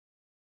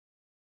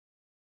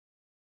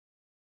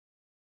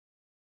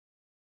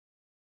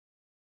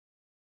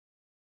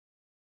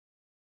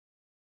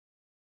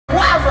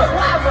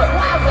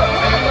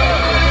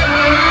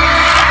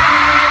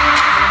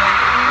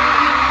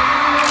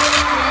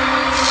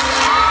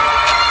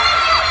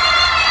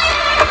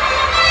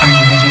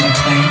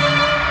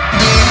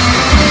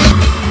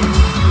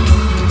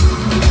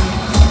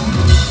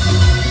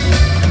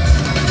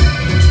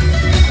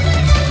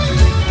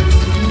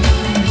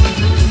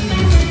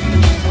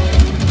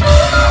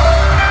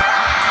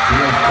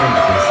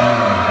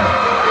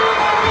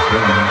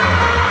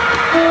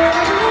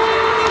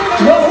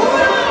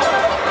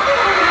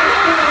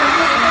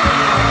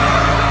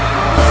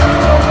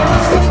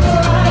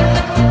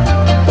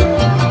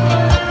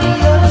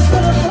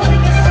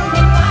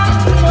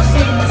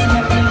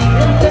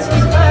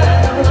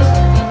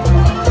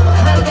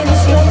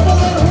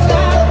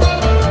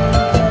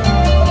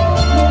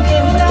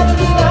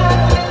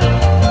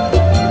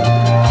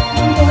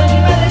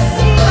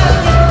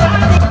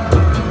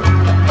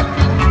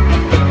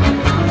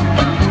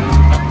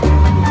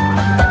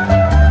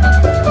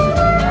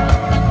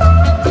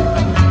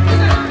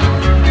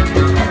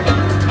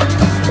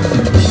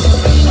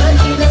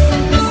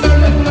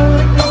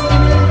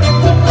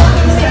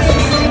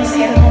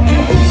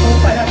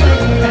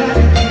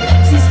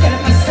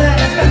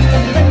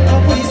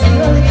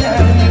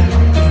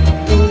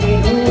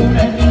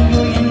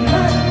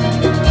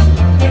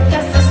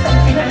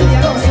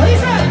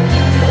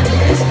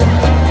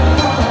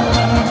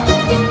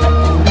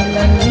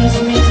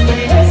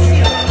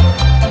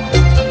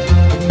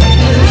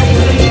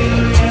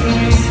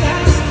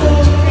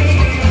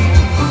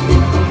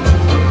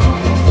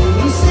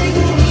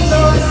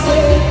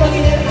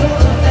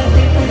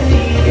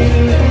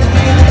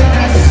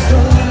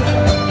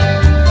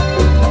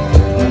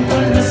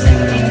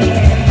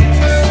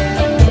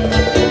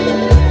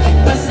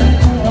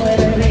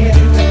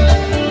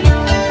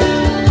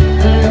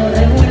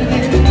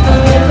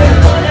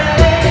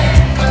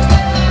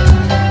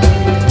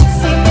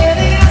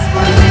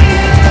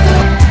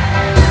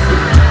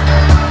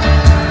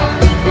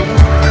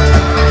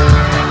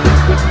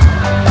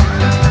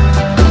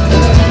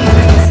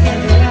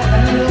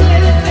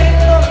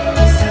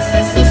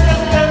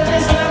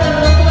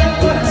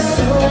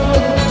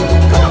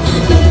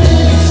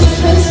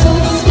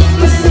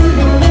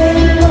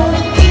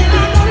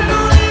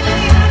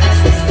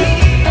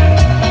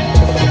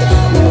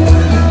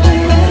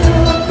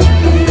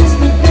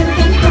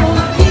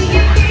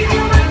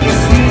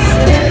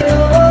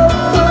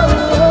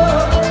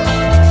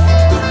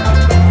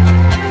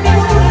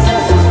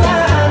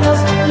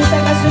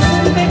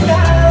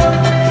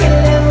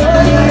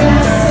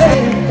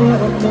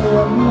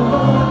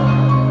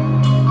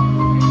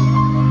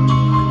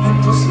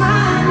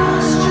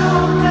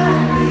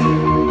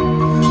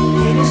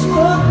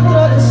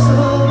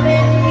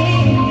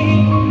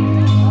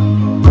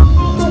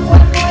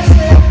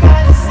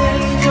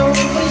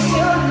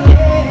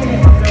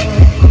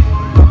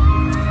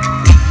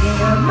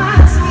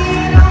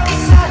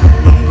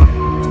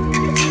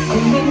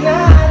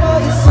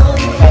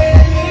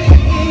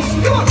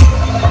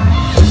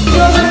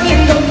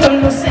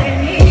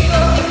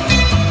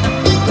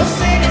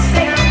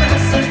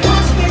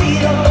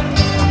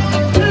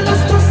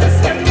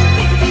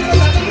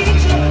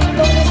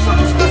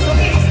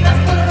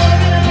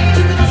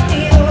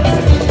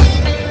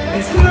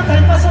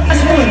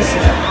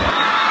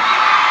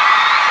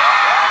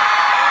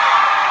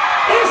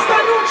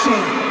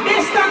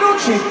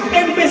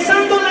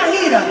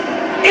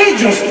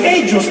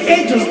ellos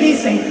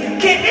dicen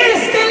que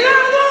este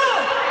lado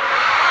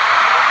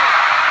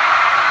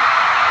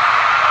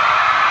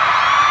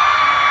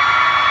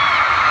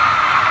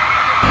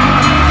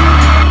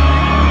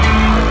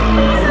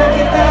hola,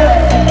 ¿qué tal?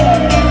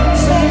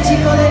 Soy el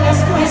chico de las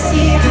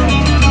poesías,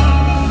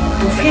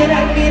 tu fiel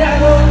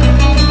admirador,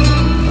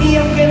 y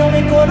aunque no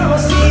me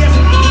conocías,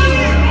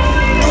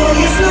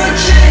 hoy es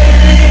noche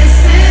de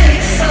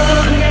sexo,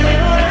 voy a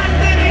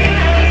enamorarte de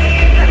la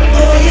vida.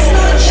 Hoy es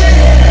noche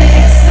de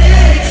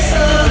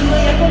sexo,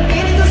 voy a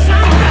cumplir tus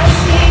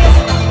fantasías.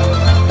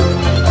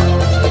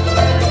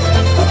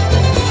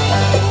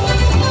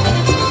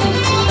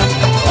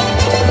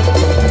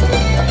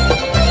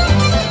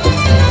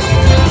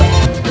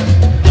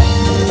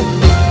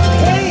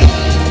 Hey,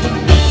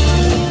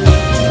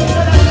 escucha las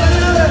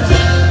palabras.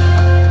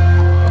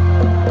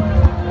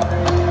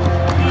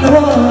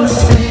 No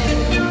sé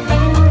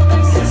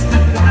si has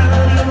cambiado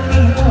de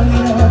opinión y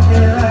no te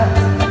vas.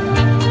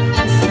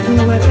 Si tu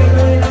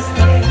veneno de las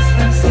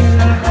textas en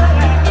la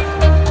cara,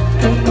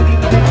 tengo que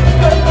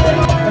cuerpo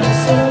tan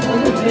solo con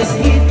un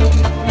besito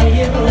me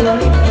llevo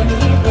al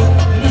infinito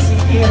y ni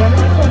siquiera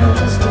me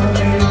conozco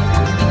él.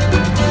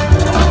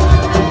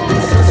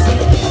 Eso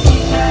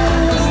significa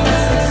hasta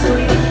sexo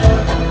y amor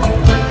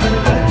en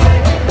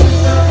cualquier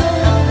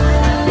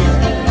momento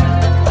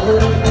por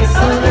un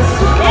beso de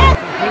su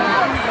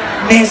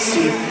beso.